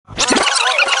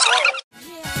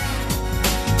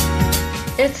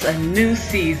It's a new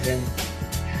season.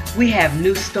 We have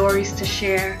new stories to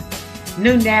share,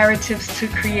 new narratives to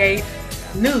create,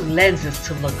 new lenses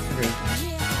to look through.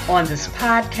 On this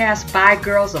podcast by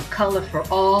Girls of Color for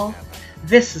All,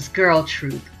 this is Girl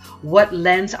Truth. What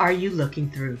lens are you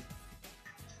looking through?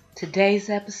 Today's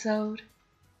episode,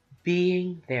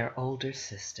 being their older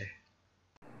sister.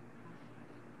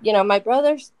 You know, my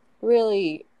brothers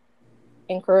really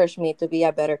encouraged me to be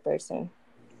a better person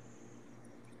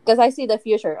because I see the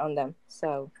future on them.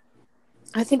 So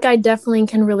I think I definitely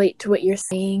can relate to what you're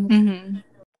saying. Mm-hmm.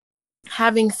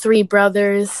 Having 3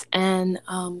 brothers and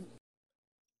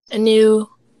a new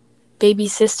baby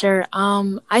sister.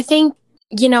 I think,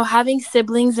 having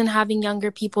siblings and having younger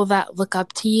people that look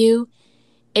up to you,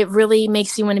 it really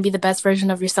makes you want to be the best version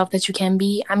of yourself that you can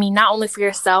be. I mean, not only for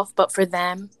yourself, but for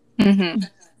them. Mm-hmm.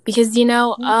 Because,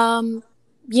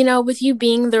 with you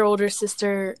being their older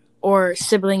sister or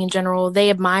sibling in general,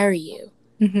 they admire you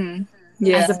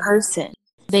as a person.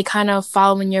 They kind of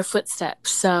follow in your footsteps.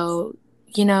 So,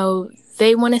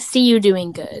 they want to see you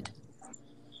doing good.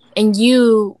 And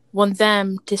you want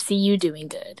them to see you doing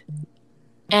good.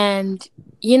 And,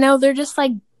 they're just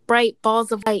like bright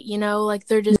balls of light, like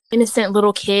they're just innocent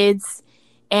little kids.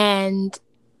 And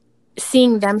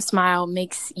seeing them smile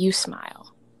makes you smile.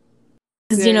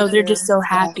 Because, they're just so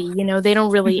happy. They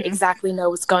don't really exactly know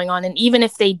what's going on. And even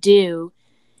if they do,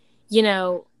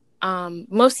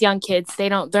 most young kids, they're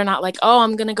not like, oh,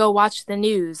 I'm going to go watch the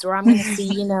news or I'm going to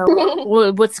see,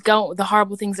 the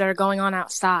horrible things that are going on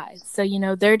outside. So,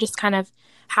 they're just kind of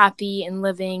happy and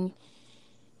living,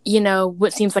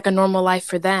 what seems like a normal life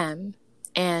for them.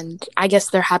 And I guess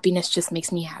their happiness just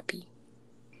makes me happy.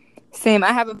 Same.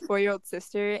 I have a 4-year-old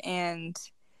sister, and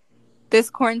this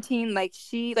quarantine,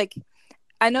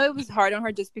 I know it was hard on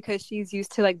her just because she's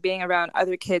used to being around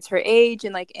other kids her age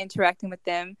and interacting with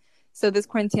them. So this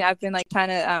quarantine, I've been trying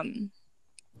to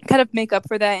kind of make up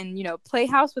for that and play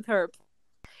house with her,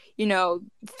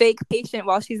 fake patient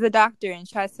while she's the doctor and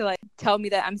tries to tell me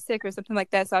that I'm sick or something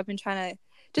like that. So I've been trying to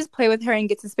just play with her and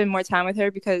get to spend more time with her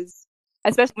because,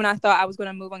 especially when I thought I was going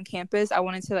to move on campus, I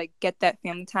wanted to get that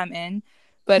family time in.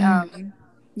 But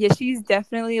yeah, she's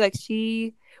definitely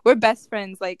we're best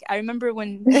friends. I remember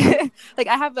when I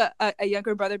have a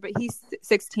younger brother, but he's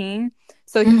 16,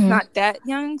 so he's not that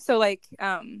young. So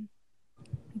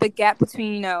the gap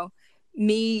between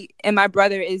me and my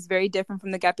brother is very different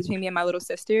from the gap between me and my little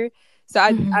sister. So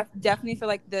I definitely feel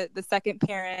like the second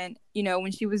parent,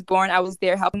 when she was born, I was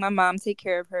there helping my mom take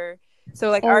care of her.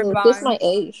 So our bond. He's my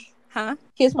age. Huh?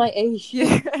 He's my age.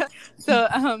 Yeah. So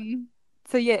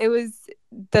yeah, it was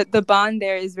the bond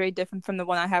there is very different from the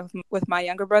one I have with my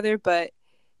younger brother. But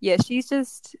yeah, she's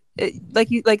just like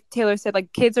Taylor said,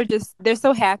 kids are just, they're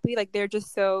so happy, they're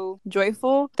just so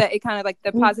joyful that it kind of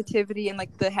the positivity and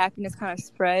the happiness kind of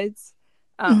spreads.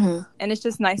 And it's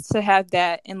just nice to have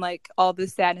that in all the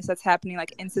sadness that's happening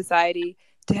in society,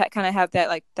 to kind of have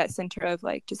that that center of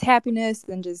just happiness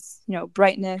and just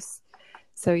brightness.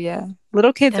 So yeah,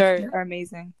 little kids are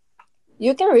amazing.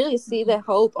 You can really see the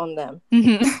hope on them.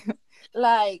 The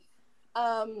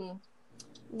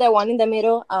one in the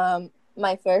middle,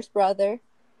 my first brother,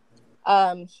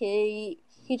 he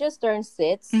just turned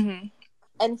 6,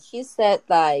 and he said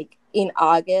in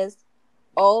August,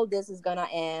 all this is gonna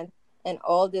end and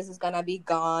all this is gonna be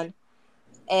gone,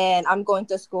 and I'm going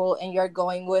to school and you're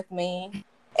going with me.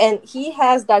 And he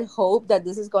has that hope that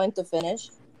this is going to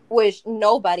finish, which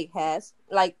nobody has.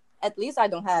 At least I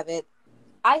don't have it.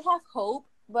 I have hope,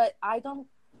 but I don't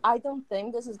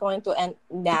think this is going to end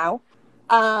now.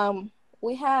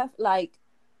 We have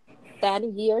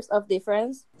 10 years of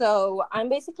difference. So I'm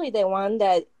basically the one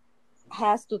that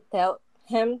has to tell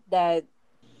him that,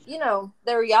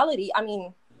 the reality, I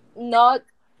mean, not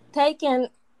taking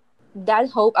that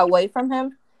hope away from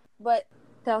him, but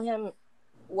tell him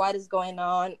what is going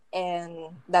on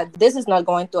and that this is not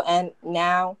going to end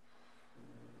now.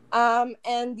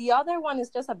 And the other one is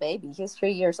just a baby. He's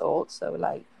 3 years old. So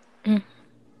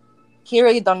he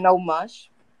really don't know much.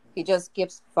 He just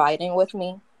keeps fighting with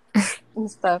me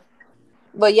and stuff.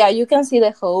 But yeah, you can see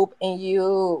the hope, and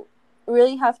you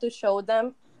really have to show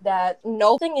them that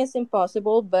nothing is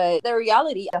impossible, but the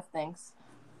reality of things.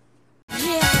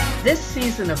 This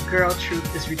season of Girl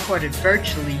Truth is recorded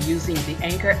virtually using the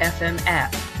Anchor FM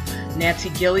app. Nancy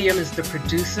Gilliam is the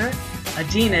producer,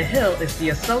 Adina Hill is the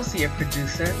associate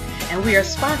producer, and we are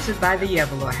sponsored by the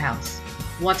Evalor House.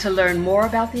 Want to learn more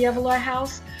about the Evalor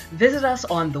House? Visit us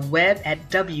on the web at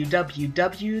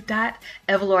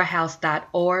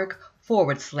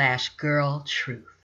www.evalorhouse.org/Girl Truth.